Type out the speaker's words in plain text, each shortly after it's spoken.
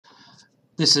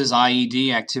This is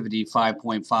IED Activity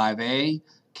 5.5a,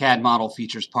 CAD Model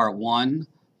Features Part 1,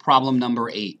 problem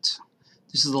number 8.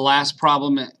 This is the last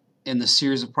problem in the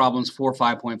series of problems for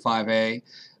 5.5a.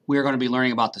 We are going to be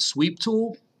learning about the sweep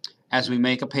tool as we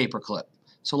make a paperclip.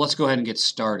 So let's go ahead and get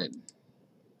started.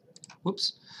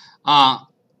 Whoops.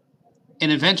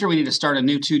 In Inventor, we need to start a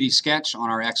new 2D sketch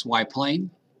on our XY plane.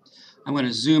 I'm going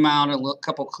to zoom out a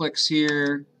couple clicks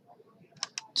here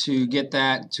to get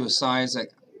that to a size that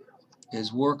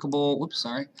is workable. Whoops,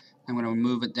 sorry. I'm going to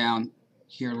move it down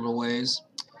here a little ways.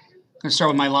 I'm going to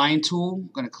start with my line tool. I'm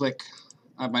going to click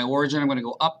at my origin. I'm going to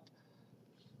go up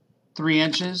 3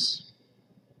 inches.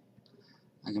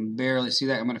 I can barely see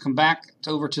that. I'm going to come back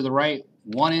over to the right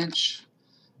 1 inch.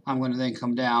 I'm going to then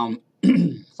come down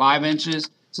 5 inches.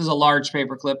 This is a large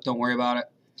paperclip. Don't worry about it.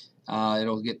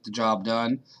 It'll get the job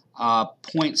done.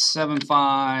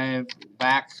 0.75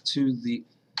 back to the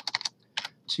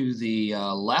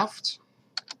left.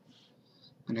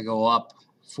 I'm going to go up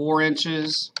 4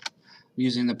 inches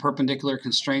using the perpendicular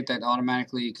constraint that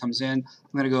automatically comes in. I'm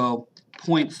going to go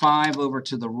 0.5 over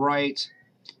to the right,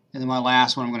 and then my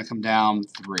last one I'm going to come down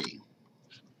 3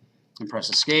 and press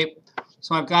escape.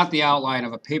 So I've got the outline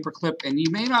of a paperclip, and you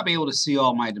may not be able to see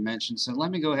all my dimensions, so let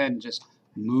me go ahead and just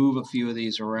move a few of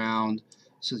these around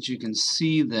so that you can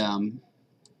see them.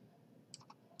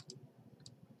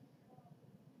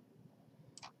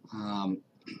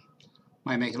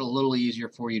 Might make it a little easier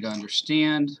for you to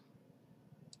understand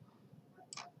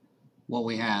what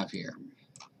we have here.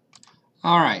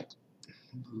 Alright,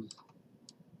 move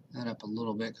that up a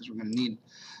little bit because we're going to need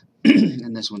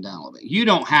and this one down a little bit. You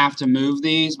don't have to move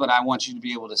these, but I want you to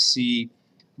be able to see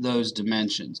those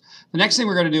dimensions. The next thing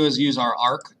we're going to do is use our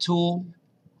arc tool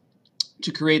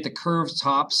to create the curved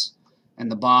tops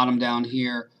and the bottom down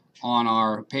here on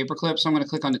our paperclip. So I'm going to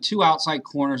click on the 2 outside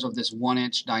corners of this 1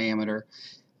 inch diameter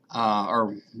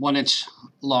or 1 inch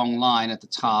long line at the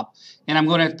top, and I'm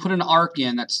going to put an arc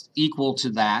in that's equal to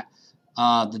that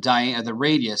the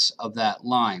radius of that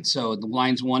line. So the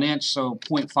line's 1 inch, so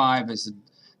 0.5 is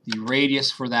the radius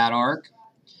for that arc.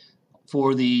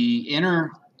 For the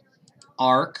inner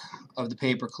arc of the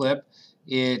paperclip,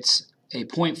 it's a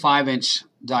 0.5 inch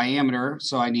diameter,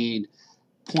 so I need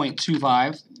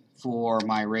 0.25 for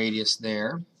my radius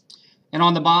there. And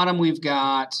on the bottom we've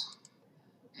got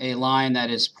a line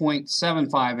that is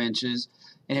 0.75 inches,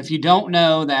 and if you don't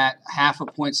know that half of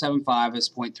 0.75 is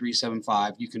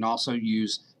 0.375, you can also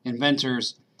use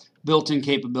Inventor's built-in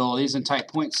capabilities and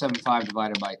type 0.75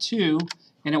 divided by 2,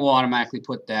 and it will automatically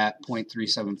put that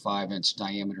 0.375 inch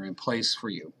diameter in place for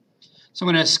you. So I'm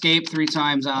going to escape 3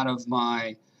 times out of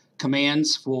my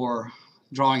commands for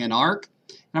drawing an arc,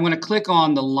 and I'm going to click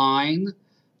on the line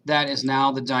that is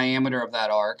now the diameter of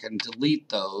that arc and delete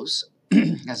those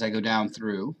as I go down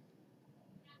through.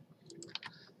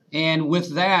 And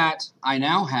with that, I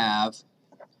now have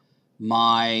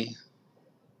my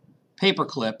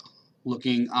paperclip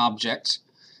looking object.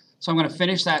 So I'm going to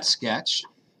finish that sketch.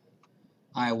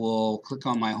 I will click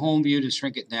on my home view to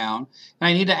shrink it down, and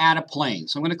I need to add a plane.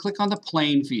 So I'm going to click on the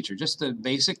plane feature, just the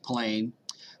basic plane.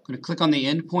 I'm going to click on the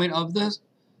end point of the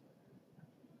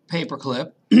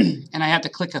paperclip, and I have to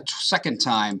click a second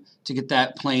time to get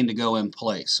that plane to go in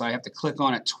place. So I have to click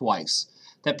on it twice.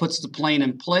 That puts the plane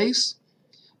in place.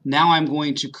 Now I'm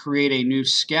going to create a new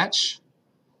sketch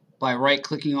by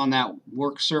right-clicking on that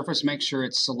work surface. Make sure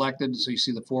it's selected so you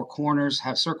see the 4 corners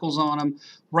have circles on them.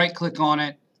 Right-click on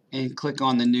it and click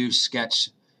on the new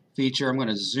sketch feature. I'm going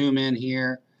to zoom in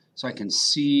here so I can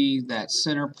see that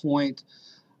center point.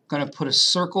 I'm going to put a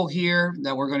circle here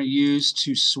that we're going to use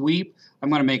to sweep. I'm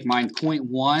going to make mine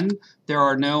 0.1. There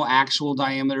are no actual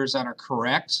diameters that are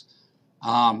correct.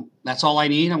 That's all I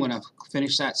need. I'm going to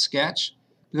finish that sketch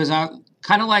because I'm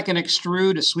kind of like an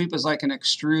extrude. A sweep is like an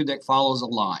extrude that follows a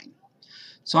line.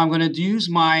 So I'm going to use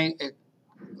my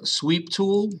sweep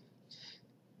tool.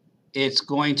 It's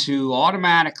going to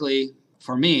automatically,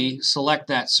 for me, select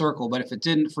that circle, but if it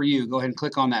didn't for you, go ahead and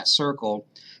click on that circle,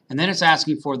 and then it's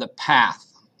asking for the path.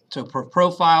 So for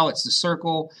profile, it's the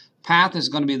circle. Path is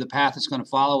going to be the path it's going to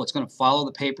follow. It's going to follow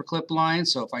the paperclip line.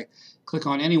 So if I click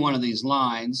on any one of these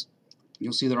lines,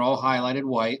 you'll see they're all highlighted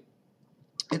white.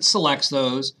 It selects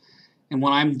those, and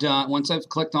when I'm done, once I've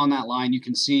clicked on that line, you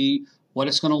can see what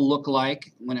it's going to look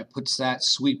like when it puts that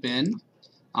sweep in.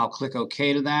 I'll click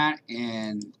OK to that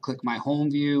and click my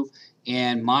home view,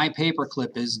 and my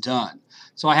paperclip is done.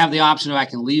 So I have the option of I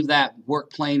can leave that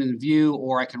work plane in view,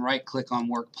 or I can right click on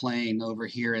work plane over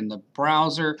here in the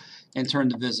browser and turn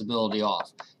the visibility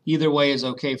off. Either way is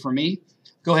okay for me.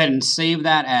 Go ahead and save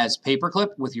that as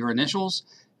paperclip with your initials,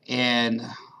 and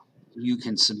you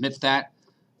can submit that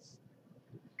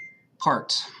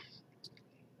part.